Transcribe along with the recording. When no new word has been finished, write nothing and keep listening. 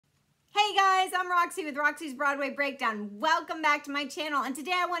I'm Roxie with Roxie's Broadway Breakdown. Welcome back to my channel, and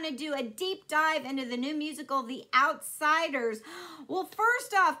today I want to do a deep dive into the new musical, The Outsiders. Well,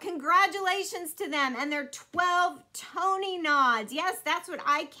 first off, congratulations to them and their 12 Tony nods. Yes, that's what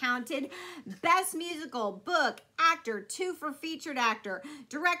I counted. Best Musical, Book, Actor, 2 for Featured Actor,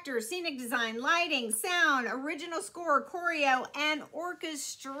 Director, Scenic Design, Lighting, Sound, Original Score, Choreo, and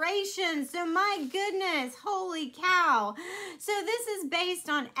Orchestration. So my goodness, holy cow. So this is based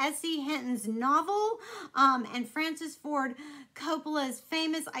on S.E. Hinton's novel and Francis Ford Coppola's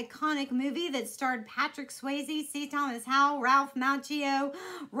famous iconic movie that starred Patrick Swayze, C. Thomas Howell, Ralph Macchio,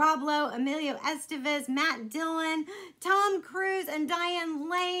 Rob Lowe, Emilio Estevez, Matt Dillon, Tom Cruise, and Diane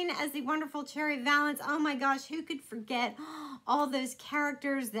Lane as the wonderful Cherry Valance. Oh my gosh, who could forget all those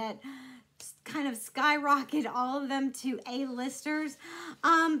characters that kind of skyrocket all of them to A-listers.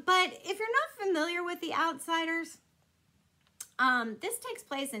 But if you're not familiar with The Outsiders, this takes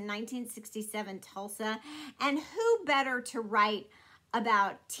place in 1967 Tulsa, and who better to write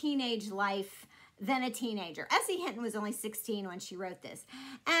about teenage life than a teenager? S.E. Hinton was only 16 when she wrote this,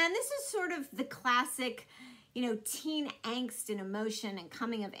 and this is sort of the classic, you know, teen angst and emotion and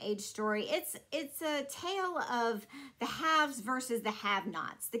coming of age story. It's a tale of the haves versus the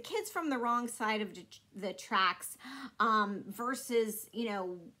have-nots, the kids from the wrong side of the tracks versus, you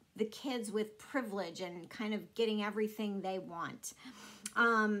know, the kids with privilege and kind of getting everything they want.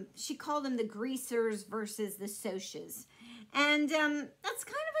 She called them the greasers versus the socias. And that's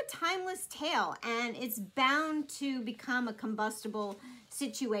kind of a timeless tale, and it's bound to become a combustible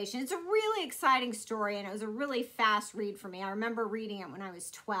situation. It's a really exciting story, and it was a really fast read for me. I remember reading it when I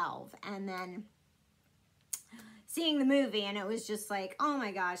was 12, and then seeing the movie, and it was just like, oh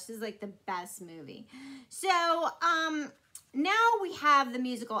my gosh, this is like the best movie. So, now we have the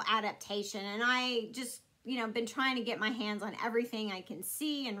musical adaptation, and I just, you know, been trying to get my hands on everything I can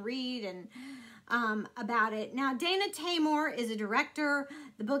see and read and about it. Now, Dana Tamor is a director.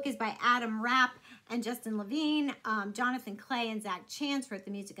 The book is by Adam Rapp and Justin Levine. Jonathan Clay and Zach Chance wrote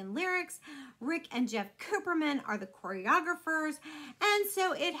the music and lyrics. Rick and Jeff Cooperman are the choreographers. And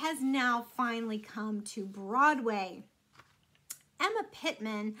so it has now finally come to Broadway. Emma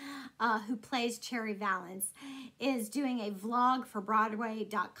Pittman, who plays Cherry Valance, is doing a vlog for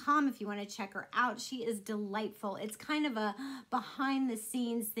Broadway.com if you want to check her out. She is delightful. It's kind of a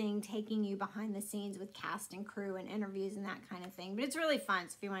behind-the-scenes thing, taking you behind the scenes with cast and crew and interviews and that kind of thing. But it's really fun,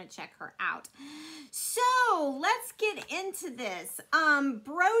 so if you want to check her out. So, let's get into this.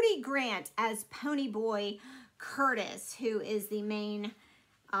 Brody Grant as Ponyboy Curtis, who is the main,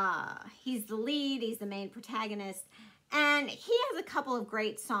 he's the lead, he's the main protagonist. And he has a couple of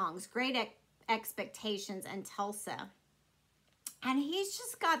great songs, Great Expectations and Tulsa. And he's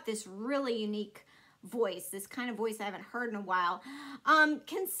just got this really unique voice, this kind of voice I haven't heard in a while.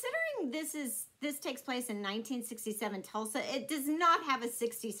 Considering this takes place in 1967 Tulsa, it does not have a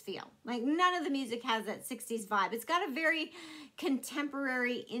 60s feel. Like, none of the music has that 60s vibe. It's got a very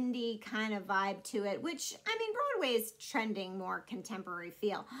contemporary indie kind of vibe to it, which, I mean, Broadway is trending more contemporary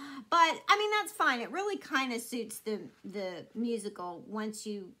feel. But, I mean, that's fine. It really kind of suits the musical once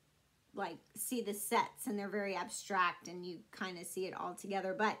you, like, see the sets, and they're very abstract, and you kind of see it all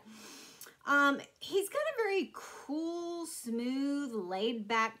together. But he's got a very cool, smooth,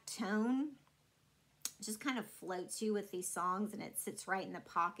 laid-back tone. Just kind of floats you with these songs, and it sits right in the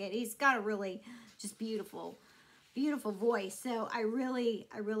pocket. He's got a really just beautiful voice. So I really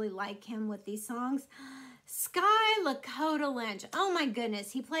like him with these songs. Sky Lakota Lynch. Oh my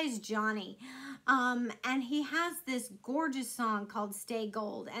goodness, he plays Johnny. And he has this gorgeous song called Stay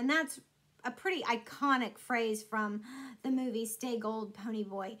Gold, and that's a pretty iconic phrase from the movie Stay Gold,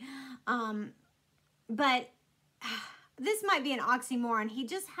 Ponyboy. But this might be an oxymoron. He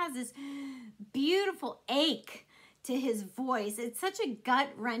just has this beautiful ache to his voice. It's such a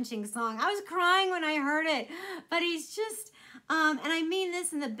gut-wrenching song. I was crying when I heard it, but he's just, and I mean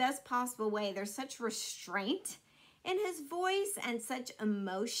this in the best possible way. There's such restraint in his voice and such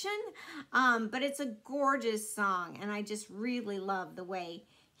emotion, but it's a gorgeous song, and I just really love the way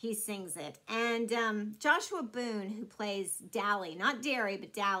he sings it. And Joshua Boone, who plays Dally, not Derry,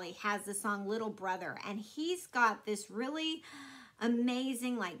 but Dally, has the song Little Brother. And he's got this really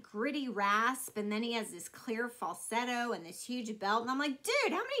amazing, like, gritty rasp. And then he has this clear falsetto and this huge belt. And I'm like,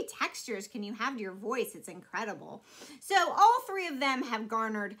 dude, how many textures can you have to your voice? It's incredible. So all three of them have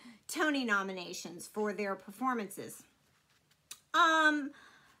garnered Tony nominations for their performances.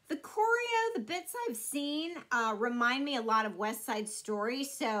 The choreo, the bits I've seen, remind me a lot of West Side Story,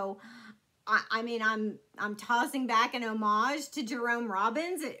 so I mean, I'm tossing back an homage to Jerome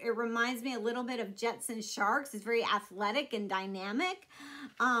Robbins. It reminds me a little bit of Jets and Sharks. It's very athletic and dynamic.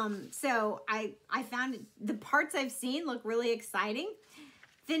 So I found the parts I've seen look really exciting.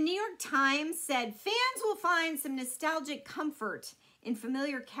 The New York Times said, fans will find some nostalgic comfort in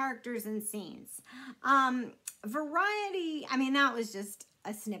familiar characters and scenes. Variety, I mean, that was just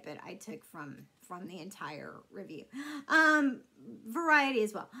a snippet I took from the entire review. Variety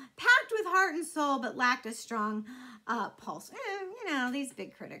as well. Packed with heart and soul, but lacked a strong pulse. You know, these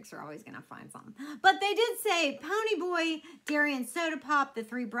big critics are always going to find something. But they did say Pony Boy, Dairy and Soda Pop, the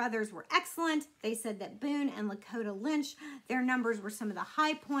three brothers were excellent. They said that Boone and Lakota Lynch, their numbers were some of the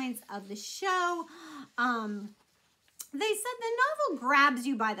high points of the show. They said the novel grabs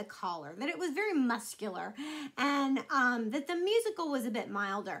you by the collar, that it was very muscular, and that the musical was a bit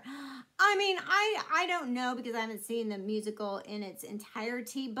milder. I mean, I don't know because I haven't seen the musical in its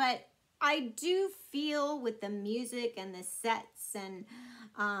entirety, but I do feel with the music and the sets and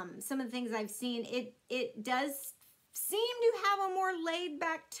some of the things I've seen, it does seem to have a more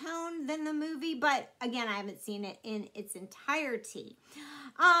laid-back tone than the movie, but again, I haven't seen it in its entirety.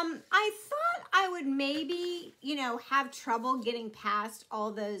 I thought I would maybe, you know, have trouble getting past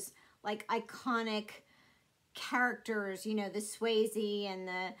all those, like, iconic characters, you know, the Swayze and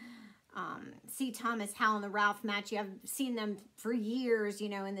the C. Thomas Howell and the Ralph Macchio. I've seen them for years, you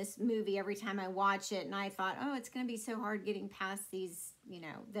know, in this movie every time I watch it, and I thought, oh, it's going to be so hard getting past these, you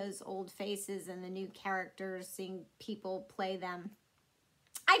know, those old faces and the new characters, seeing people play them.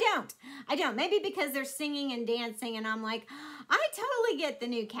 I don't. Maybe because they're singing and dancing, and I'm like, I totally get the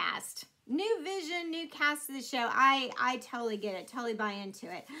new cast. New vision, new cast of the show. I totally get it. Totally buy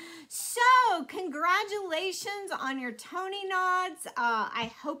into it. So, congratulations on your Tony nods.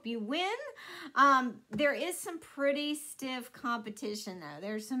 I hope you win. There is some pretty stiff competition, though.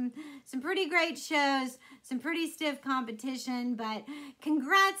 There's some pretty great shows, some pretty stiff competition, but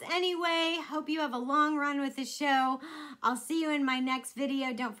congrats anyway. Hope you have a long run with the show. I'll see you in my next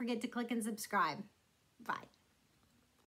video. Don't forget to click and subscribe.